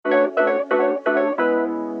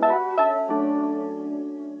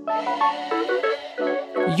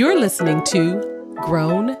You're listening to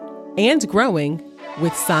Grown and Growing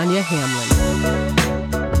with Sonia Hamlin.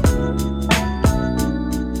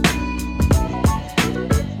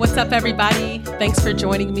 What's up, everybody? Thanks for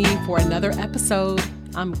joining me for another episode.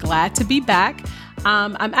 I'm glad to be back.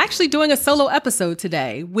 I'm actually doing a solo episode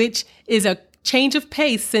today, which is a change of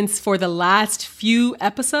pace since for the last few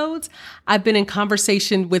episodes, I've been in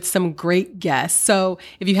conversation with some great guests. So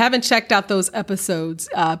if you haven't checked out those episodes,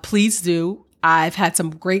 please do. I've had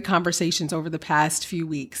some great conversations over the past few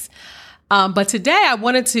weeks. But today I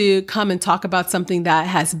wanted to come and talk about something that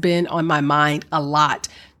has been on my mind a lot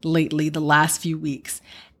lately, the last few weeks.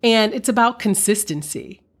 And it's about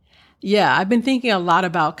consistency. Yeah, I've been thinking a lot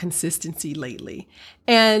about consistency lately.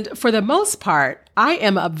 And for the most part, I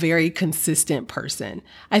am a very consistent person.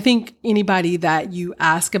 I think anybody that you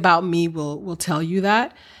ask about me will tell you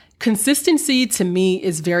that. Consistency to me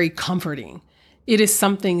is very comforting. It is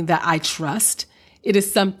something that I trust. It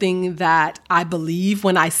is something that I believe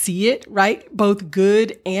when I see it, right? Both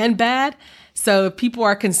good and bad. So if people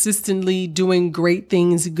are consistently doing great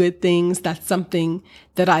things, good things, that's something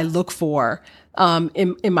that I look for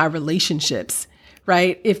in my relationships,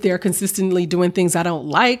 right? If they're consistently doing things I don't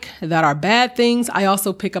like, that are bad things, I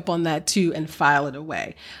also pick up on that too and file it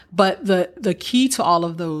away. But the key to all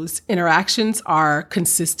of those interactions are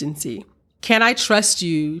consistency. Can I trust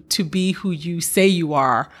you to be who you say you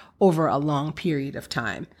are over a long period of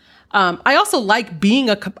time? I also like being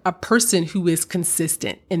a person who is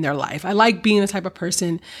consistent in their life. I like being the type of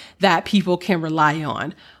person that people can rely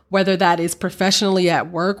on, whether that is professionally at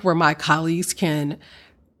work where my colleagues can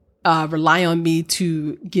rely on me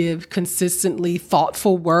to give consistently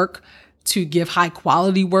thoughtful work, to give high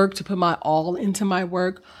quality work, to put my all into my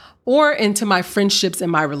work, or into my friendships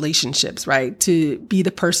and my relationships, right? To be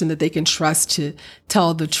the person that they can trust to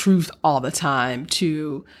tell the truth all the time,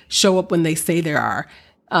 to show up when they say they are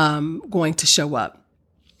going to show up.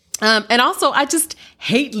 And also, I just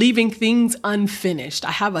hate leaving things unfinished.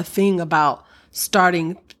 I have a thing about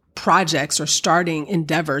starting projects or starting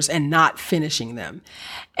endeavors and not finishing them.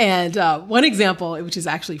 And one example, which is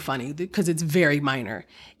actually funny because it's very minor,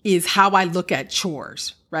 is how I look at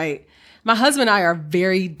chores, right? My husband and I are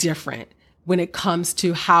very different when it comes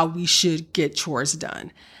to how we should get chores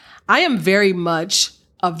done. I am very much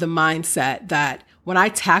of the mindset that when I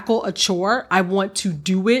tackle a chore, I want to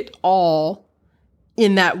do it all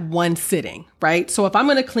in that one sitting, right? So if I'm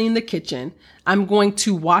going to clean the kitchen, I'm going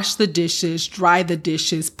to wash the dishes, dry the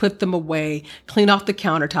dishes, put them away, clean off the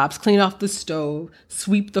countertops, clean off the stove,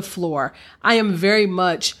 sweep the floor. I am very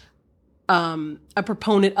much a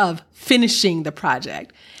proponent of finishing the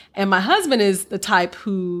project. And my husband is the type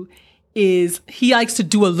he likes to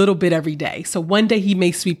do a little bit every day. So one day he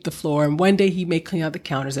may sweep the floor and one day he may clean out the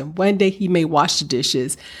counters and one day he may wash the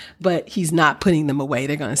dishes, but he's not putting them away.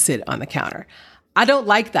 They're going to sit on the counter. I don't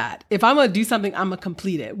like that. If I'm going to do something, I'm going to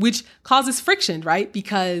complete it, which causes friction, right?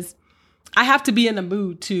 Because I have to be in the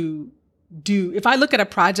mood to do, if I look at a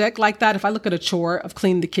project like that, if I look at a chore of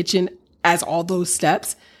cleaning the kitchen as all those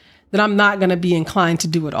steps, then I'm not going to be inclined to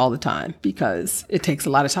do it all the time because it takes a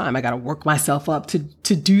lot of time. I got to work myself up to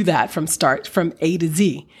do that from A to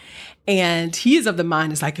Z. And he is of the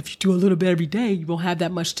mind, it's like, if you do a little bit every day, you won't have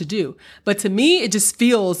that much to do. But to me, it just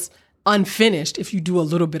feels unfinished if you do a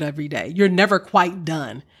little bit every day. You're never quite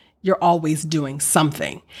done. You're always doing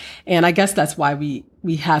something. And I guess that's why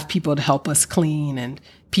we have people to help us clean and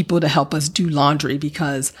people to help us do laundry,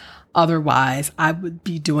 because otherwise, I would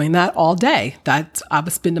be doing that all day. I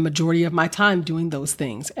would spend the majority of my time doing those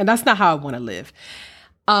things. And that's not how I want to live.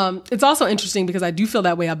 It's also interesting because I do feel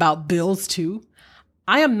that way about bills too.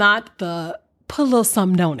 I am not the put a little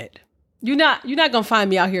something on it. You're not going to find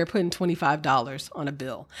me out here putting $25 on a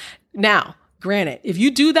bill. Now, granted, if you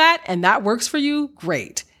do that and that works for you,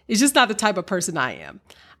 great. It's just not the type of person I am.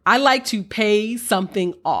 I like to pay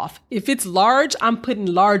something off. If it's large, I'm putting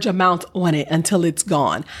large amounts on it until it's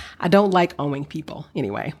gone. I don't like owing people.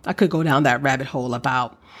 Anyway, I could go down that rabbit hole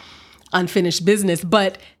about unfinished business,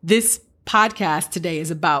 but this podcast today is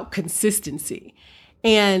about consistency.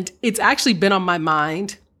 And it's actually been on my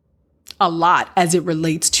mind a lot as it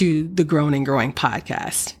relates to the Grown and Growing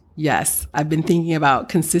podcast. Yes, I've been thinking about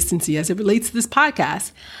consistency as it relates to this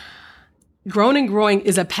podcast. Grown and Growing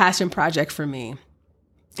is a passion project for me.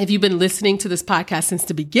 If you've been listening to this podcast since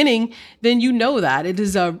the beginning, then you know that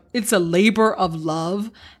it's a labor of love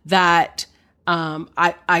that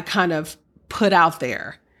I kind of put out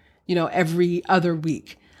there, every other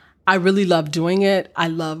week. I really love doing it. I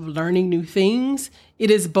love learning new things. It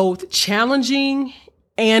is both challenging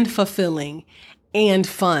and fulfilling and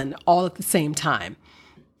fun all at the same time.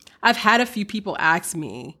 I've had a few people ask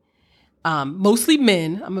me, mostly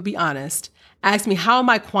men, I'm going to be honest, ask me, how am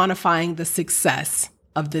I quantifying the success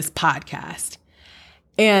of this podcast?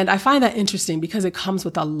 And I find that interesting because it comes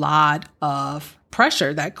with a lot of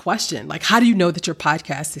pressure, that question, like, how do you know that your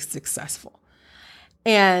podcast is successful?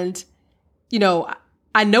 And,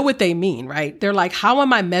 I know what they mean, right? They're like, how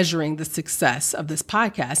am I measuring the success of this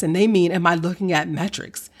podcast? And they mean, am I looking at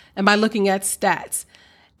metrics? Am I looking at stats?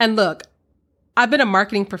 And look, I've been a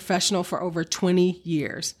marketing professional for over 20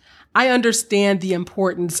 years. I understand the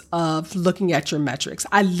importance of looking at your metrics.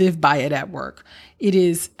 I live by it at work. It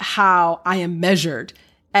is how I am measured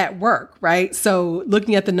at work, right? So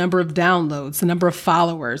looking at the number of downloads, the number of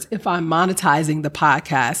followers, if I'm monetizing the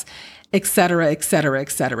podcast, et cetera, et cetera,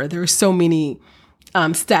 et cetera. There are so many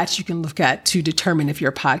stats you can look at to determine if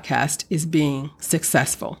your podcast is being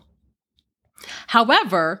successful.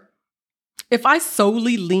 However, if I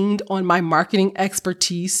solely leaned on my marketing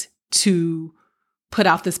expertise to put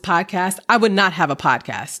out this podcast, I would not have a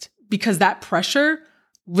podcast because that pressure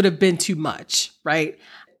would have been too much, right?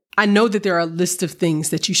 I know that there are a list of things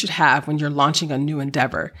that you should have when you're launching a new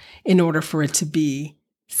endeavor in order for it to be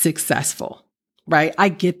successful, right? I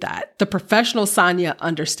get that. The professional Sonia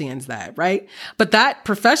understands that, right? But that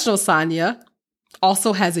professional Sonia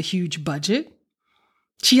also has a huge budget.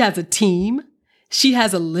 She has a team. She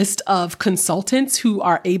has a list of consultants who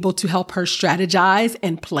are able to help her strategize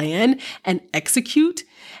and plan and execute.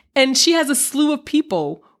 And she has a slew of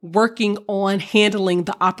people working on handling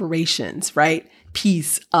the operations, right?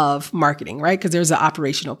 Piece of marketing, right? Because there's an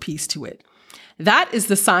operational piece to it. That is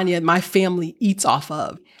the Sonia my family eats off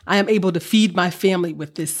of. I am able to feed my family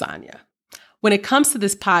with this Sonia. When it comes to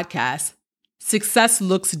this podcast, success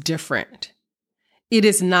looks different. It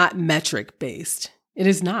is not metric based. It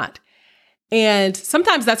is not. And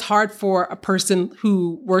sometimes that's hard for a person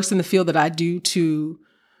who works in the field that I do to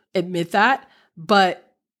admit that.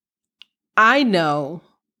 But I know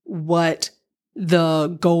what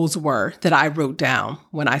the goals were that I wrote down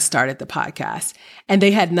when I started the podcast. And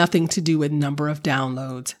they had nothing to do with number of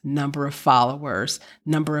downloads, number of followers,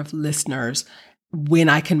 number of listeners, when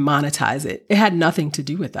I can monetize it. It had nothing to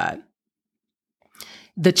do with that.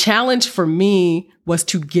 The challenge for me was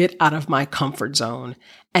to get out of my comfort zone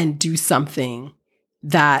and do something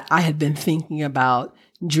that I had been thinking about,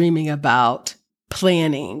 dreaming about,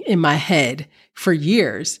 planning in my head for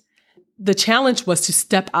years. The challenge was to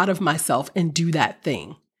step out of myself and do that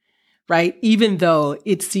thing, right? Even though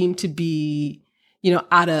it seemed to be,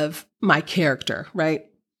 out of my character, right?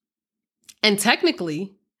 And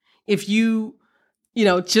technically, if you,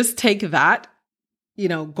 just take that,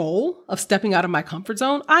 goal of stepping out of my comfort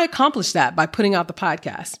zone, I accomplished that by putting out the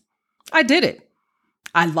podcast. I did it.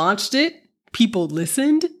 I launched it. People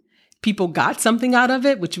listened. People got something out of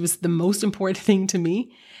it, which was the most important thing to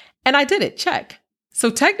me. And I did it. Check. So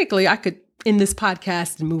technically I could end this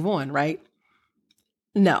podcast and move on, right?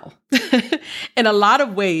 No. In a lot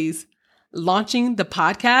of ways, launching the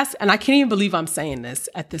podcast, and I can't even believe I'm saying this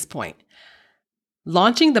at this point,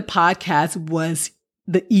 launching the podcast was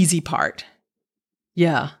the easy part.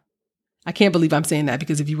 Yeah. I can't believe I'm saying that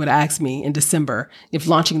because if you would have asked me in December if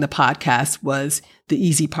launching the podcast was the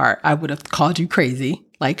easy part, I would have called you crazy.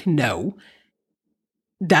 Like, no,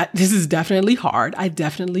 this is definitely hard. I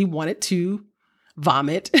definitely wanted to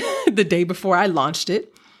vomit the day before I launched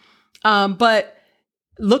it. But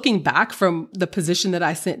looking back from the position that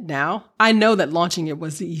I sit now, I know that launching it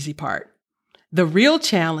was the easy part. The real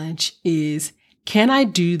challenge is, can I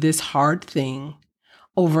do this hard thing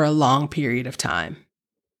over a long period of time?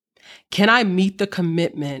 Can I meet the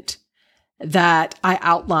commitment that I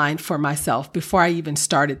outlined for myself before I even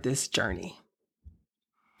started this journey?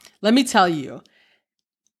 Let me tell you,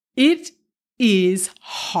 it is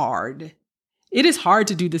hard. It is hard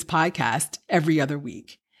to do this podcast every other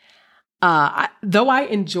week. Though I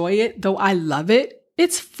enjoy it, though I love it,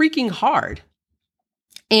 it's freaking hard.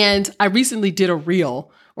 And I recently did a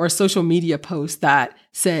reel or a social media post that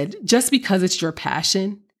said, just because it's your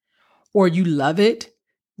passion or you love it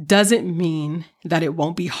doesn't mean that it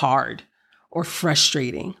won't be hard or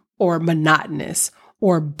frustrating or monotonous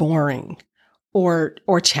or boring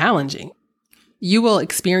or challenging. You will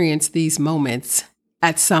experience these moments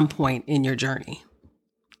at some point in your journey.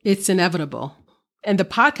 It's inevitable. And the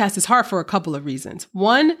podcast is hard for a couple of reasons.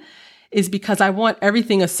 One is because I want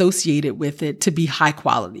everything associated with it to be high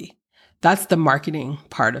quality. That's the marketing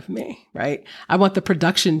part of me, right? I want the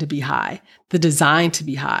production to be high, the design to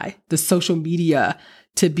be high, the social media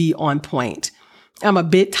to be on point. I'm a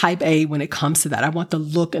bit type A when it comes to that. I want the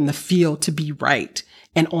look and the feel to be right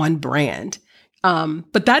and on brand.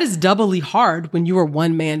 But that is doubly hard when you are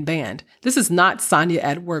one-man band. This is not Sonia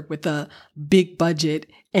at work with a big budget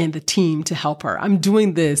and the team to help her. I'm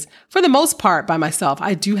doing this for the most part by myself.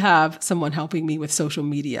 I do have someone helping me with social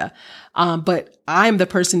media, but I'm the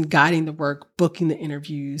person guiding the work, booking the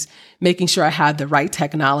interviews, making sure I have the right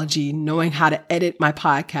technology, knowing how to edit my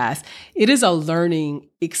podcast. It is a learning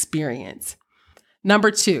experience. Number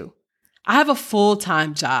 2, I have a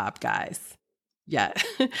full-time job, guys. Yeah.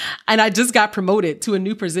 And I just got promoted to a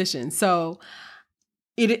new position. So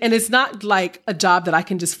it's not like a job that I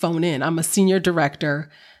can just phone in. I'm a senior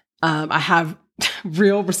director. I have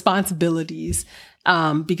real responsibilities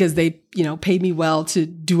because they, paid me well to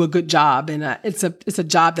do a good job. And it's a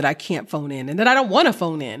job that I can't phone in and that I don't want to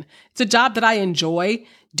phone in. It's a job that I enjoy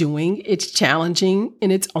doing. It's challenging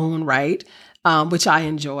in its own right, which I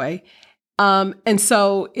enjoy. And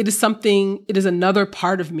so it is another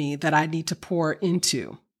part of me that I need to pour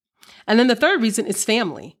into. And then the third reason is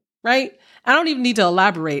family, right? I don't even need to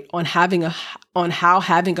elaborate on how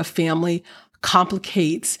having a family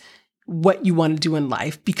complicates what you want to do in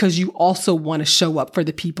life, because you also want to show up for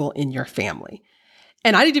the people in your family.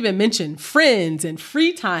 And I didn't even mention friends and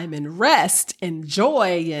free time and rest and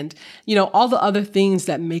joy and, all the other things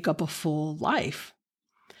that make up a full life.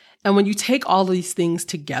 And when you take all these things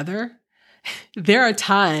together, there are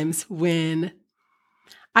times when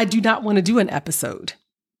I do not want to do an episode,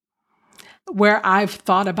 where I've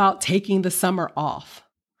thought about taking the summer off,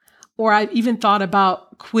 or I've even thought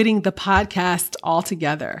about quitting the podcast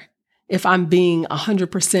altogether. If I'm being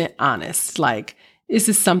 100% honest, like, this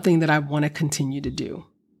is something that I want to continue to do.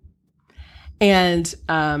 And,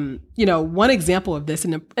 one example of this,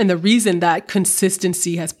 and the reason that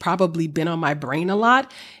consistency has probably been on my brain a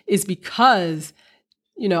lot is because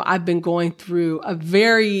I've been going through a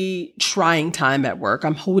very trying time at work.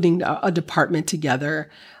 I'm holding a department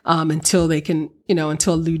together until they can,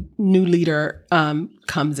 until a new leader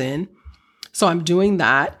comes in. So I'm doing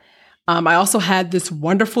that. I also had this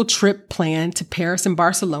wonderful trip planned to Paris and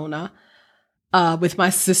Barcelona with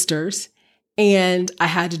my sisters. And I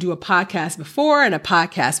had to do a podcast before, and a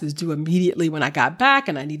podcast was due immediately when I got back,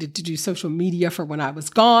 and I needed to do social media for when I was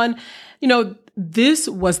gone. This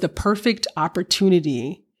was the perfect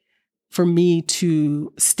opportunity for me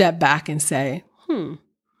to step back and say, you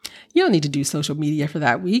don't need to do social media for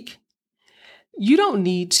that week. You don't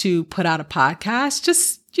need to put out a podcast.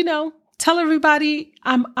 Just, tell everybody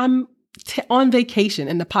I'm on vacation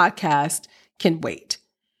and the podcast can wait.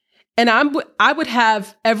 And I would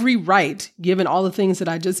have every right, given all the things that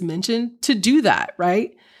I just mentioned, to do that,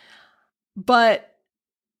 right? But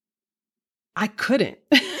I couldn't.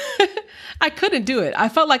 I couldn't do it. I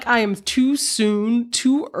felt like I am too soon,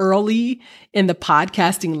 too early in the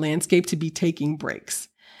podcasting landscape to be taking breaks.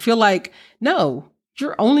 I feel like, no,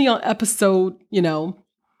 you're only on episode,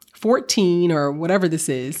 14 or whatever this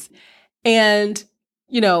is. And,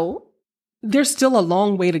 there's still a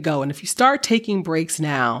long way to go. And if you start taking breaks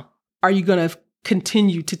now, are you going to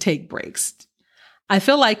continue to take breaks? I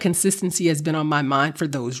feel like consistency has been on my mind for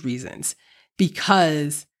those reasons,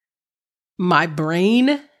 because my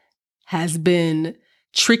brain has been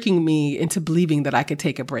tricking me into believing that I could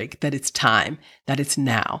take a break, that it's time, that it's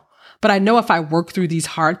now. But I know if I work through these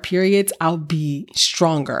hard periods, I'll be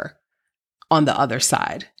stronger on the other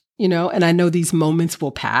side, and I know these moments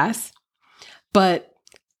will pass. But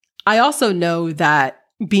I also know that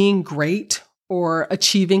being great or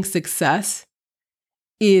achieving success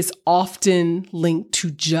is often linked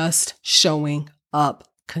to just showing up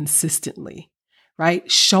consistently, right?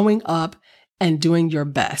 Showing up and doing your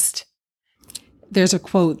best. There's a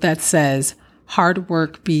quote that says, hard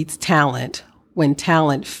work beats talent when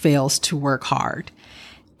talent fails to work hard.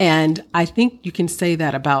 And I think you can say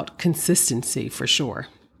that about consistency for sure,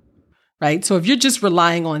 right? So if you're just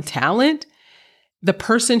relying on talent, the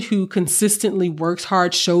person who consistently works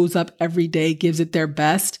hard, shows up every day, gives it their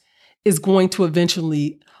best, is going to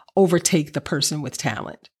eventually overtake the person with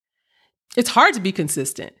talent. It's hard to be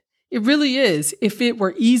consistent. It really is. If it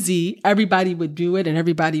were easy, everybody would do it and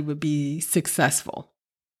everybody would be successful.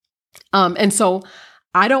 And so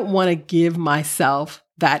I don't want to give myself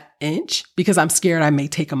that inch because I'm scared I may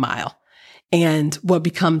take a mile. And what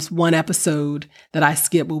becomes one episode that I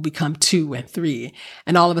skip will become 2 and 3.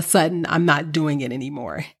 And all of a sudden, I'm not doing it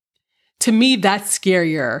anymore. To me, that's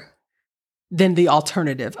scarier than the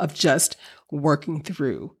alternative of just working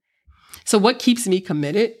through. So what keeps me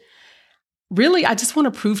committed? Really, I just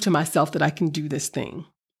want to prove to myself that I can do this thing.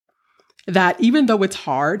 That even though it's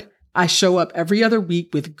hard, I show up every other week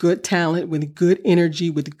with good talent, with good energy,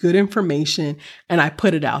 with good information, and I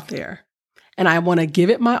put it out there. And I want to give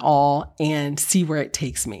it my all and see where it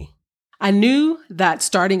takes me. I knew that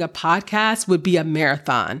starting a podcast would be a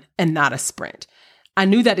marathon and not a sprint. I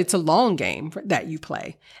knew that it's a long game that you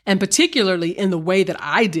play, and particularly in the way that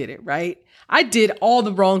I did it, right? I did all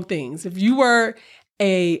the wrong things. If you were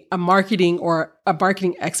a marketing or a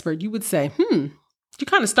marketing expert, you would say, you're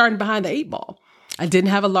kind of starting behind the 8 ball. I didn't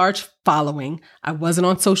have a large following. I wasn't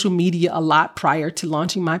on social media a lot prior to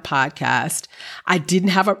launching my podcast. I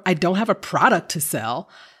don't have a product to sell.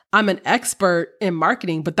 I'm an expert in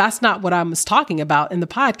marketing, but that's not what I was talking about in the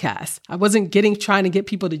podcast. I wasn't trying to get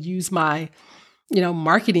people to use my,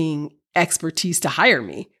 marketing expertise to hire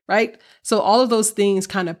me, right? So all of those things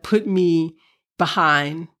kind of put me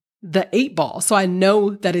behind the 8 ball. So I know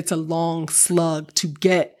that it's a long slug to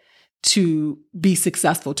get to be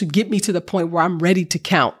successful, to get me to the point where I'm ready to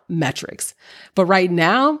count metrics. But right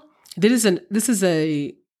now, this is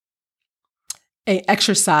a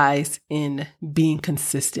exercise in being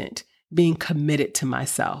consistent, being committed to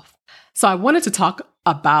myself. So I wanted to talk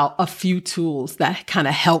about a few tools that kind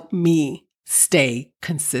of help me stay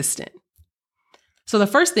consistent. So the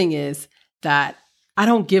first thing is that I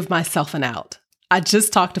don't give myself an out. I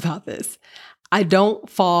just talked about this. I don't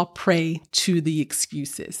fall prey to the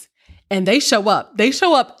excuses. And they show up. They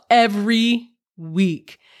show up every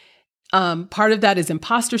week. Part of that is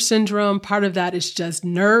imposter syndrome. Part of that is just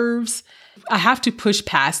nerves. I have to push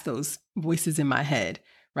past those voices in my head,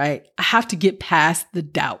 right? I have to get past the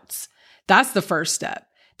doubts. That's the first step.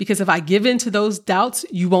 Because if I give in to those doubts,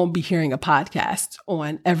 you won't be hearing a podcast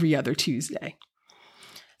on every other Tuesday.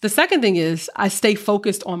 The second thing is I stay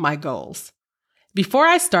focused on my goals. Before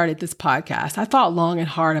I started this podcast, I thought long and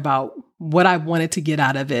hard about what I wanted to get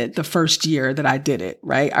out of it the first year that I did it,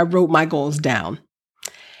 right? I wrote my goals down.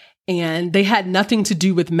 And they had nothing to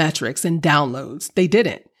do with metrics and downloads. They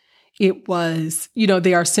didn't. It was,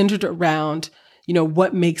 they are centered around,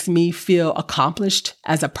 what makes me feel accomplished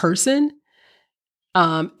as a person.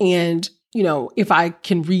 And if I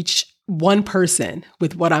can reach one person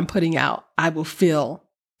with what I'm putting out, I will feel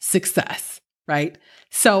success, right?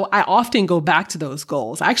 So I often go back to those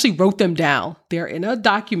goals. I actually wrote them down. They're in a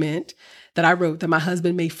document that I wrote that my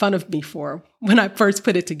husband made fun of me for when I first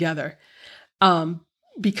put it together.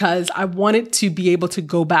 Because I wanted to be able to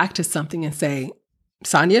go back to something and say,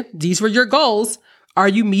 Sonia, these were your goals. Are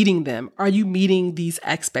you meeting them? Are you meeting these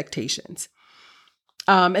expectations?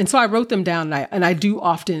 And so I wrote them down and I do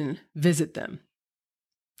often visit them.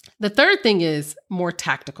 The third thing is more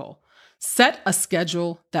tactical. Set a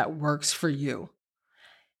schedule that works for you.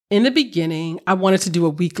 In the beginning, I wanted to do a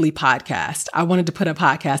weekly podcast. I wanted to put a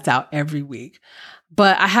podcast out every week,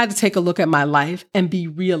 but I had to take a look at my life and be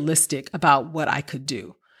realistic about what I could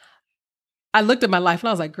do. I looked at my life and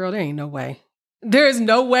I was like, girl, there ain't no way. There is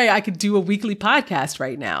no way I could do a weekly podcast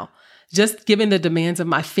right now. Just given the demands of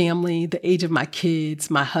my family, the age of my kids,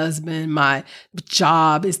 my husband, my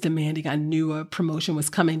job is demanding. I knew a promotion was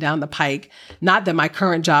coming down the pike. Not that my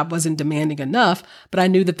current job wasn't demanding enough, but I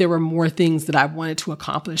knew that there were more things that I wanted to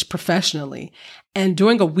accomplish professionally. And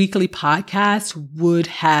doing a weekly podcast would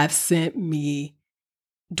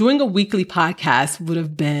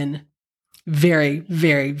have been very,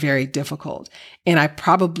 very, very difficult. And I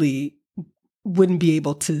probably wouldn't be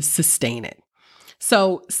able to sustain it.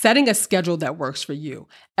 So setting a schedule that works for you.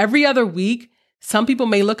 Every other week, some people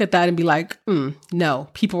may look at that and be like, no,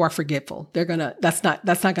 people are forgetful. That's not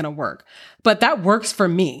going to work. But that works for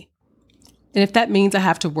me. And if that means I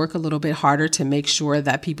have to work a little bit harder to make sure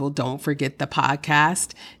that people don't forget the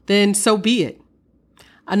podcast, then so be it.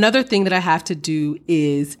 Another thing that I have to do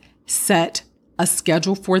is set a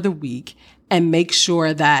schedule for the week and make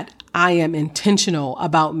sure that I am intentional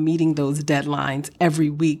about meeting those deadlines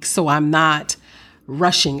every week so I'm not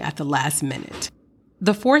rushing at the last minute.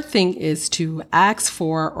 The fourth thing is to ask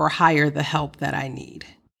for or hire the help that I need.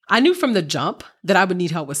 I knew from the jump that I would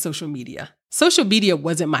need help with social media. Social media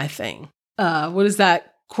wasn't my thing. What is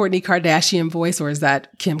that Kourtney Kardashian voice, or is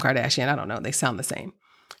that Kim Kardashian? I don't know. They sound the same.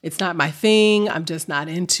 It's not my thing. I'm just not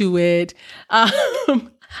into it. I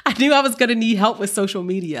knew I was going to need help with social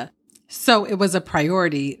media. So it was a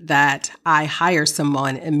priority that I hire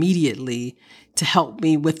someone immediately to help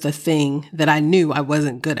me with the thing that I knew I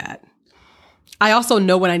wasn't good at. I also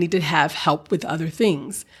know when I need to have help with other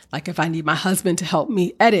things, like if I need my husband to help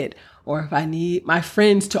me edit, or if I need my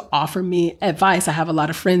friends to offer me advice. I have a lot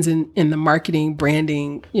of friends in the marketing,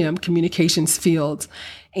 branding, communications fields,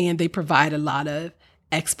 and they provide a lot of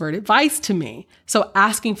expert advice to me. So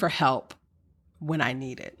asking for help when I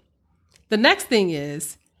need it. The next thing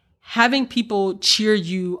is having people cheer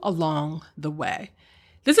you along the way.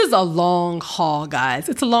 This is a long haul, guys.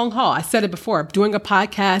 It's a long haul. I said it before. Doing a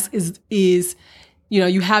podcast is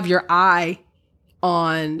you have your eye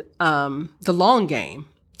on the long game.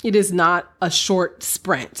 It is not a short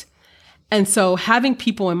sprint. And so having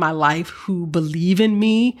people in my life who believe in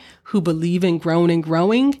me, who believe in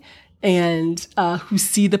growing, and who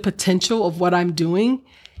see the potential of what I'm doing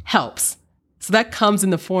helps. So that comes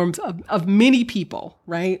in the forms of many people,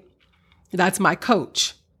 right? That's my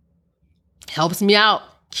coach. Helps me out,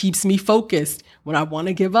 keeps me focused. When I want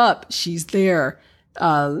to give up, she's there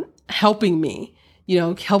helping me,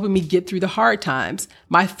 helping me get through the hard times.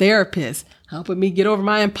 My therapist, helping me get over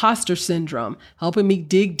my imposter syndrome, helping me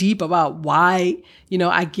dig deep about why,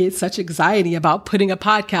 I get such anxiety about putting a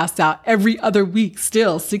podcast out every other week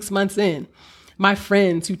still 6 months in. My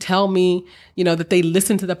friends who tell me, that they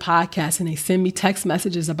listen to the podcast and they send me text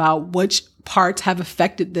messages about which parts have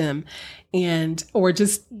affected them or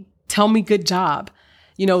just tell me good job.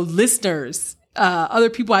 Listeners, other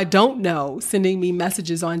people I don't know sending me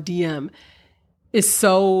messages on DM is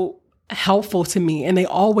so helpful to me. And they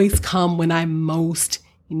always come when I most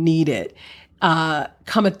need it,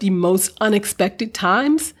 come at the most unexpected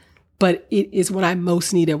times, but it is when I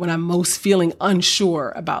most need it, when I'm most feeling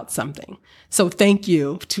unsure about something. So thank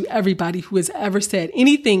you to everybody who has ever said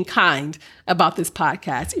anything kind about this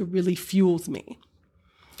podcast. It really fuels me.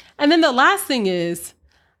 And then the last thing is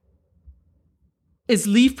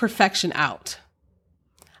leave perfection out.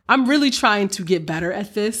 I'm really trying to get better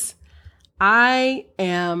at this. I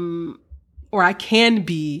can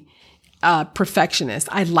be a perfectionist.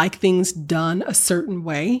 I like things done a certain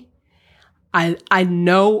way. I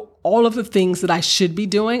know all of the things that I should be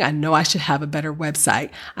doing. I know I should have a better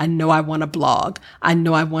website. I know I want to blog. I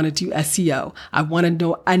know I want to do SEO. I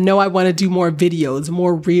know I want to do more videos,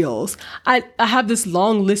 more reels. I have this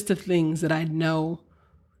long list of things that I know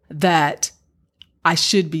that I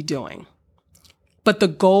should be doing. But the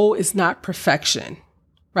goal is not perfection,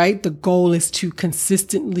 right? The goal is to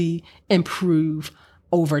consistently improve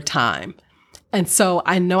over time. And so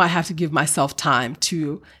I know I have to give myself time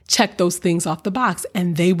to check those things off the box,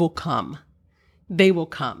 and they will come. They will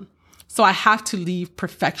come. So I have to leave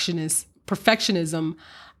perfectionism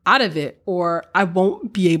out of it, or I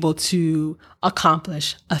won't be able to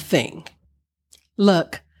accomplish a thing.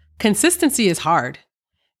 Look, consistency is hard.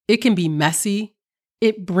 It can be messy.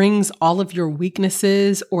 It brings all of your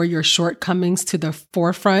weaknesses or your shortcomings to the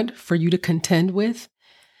forefront for you to contend with.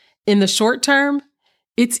 In the short term,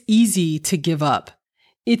 it's easy to give up.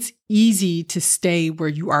 It's easy to stay where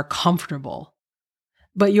you are comfortable.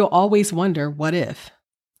 But you'll always wonder, what if?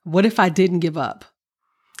 What if I didn't give up?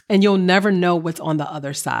 And you'll never know what's on the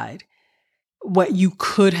other side, what you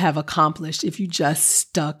could have accomplished if you just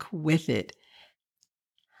stuck with it.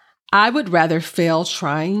 I would rather fail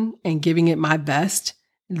trying and giving it my best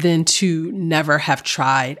than to never have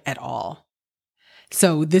tried at all.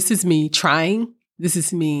 So this is me trying. This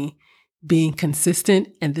is me being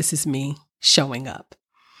consistent, and this is me showing up.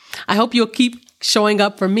 I hope you'll keep showing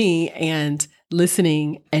up for me and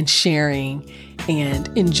listening and sharing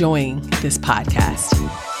and enjoying this podcast.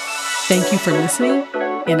 Thank you for listening,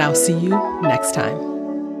 and I'll see you next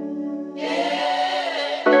time.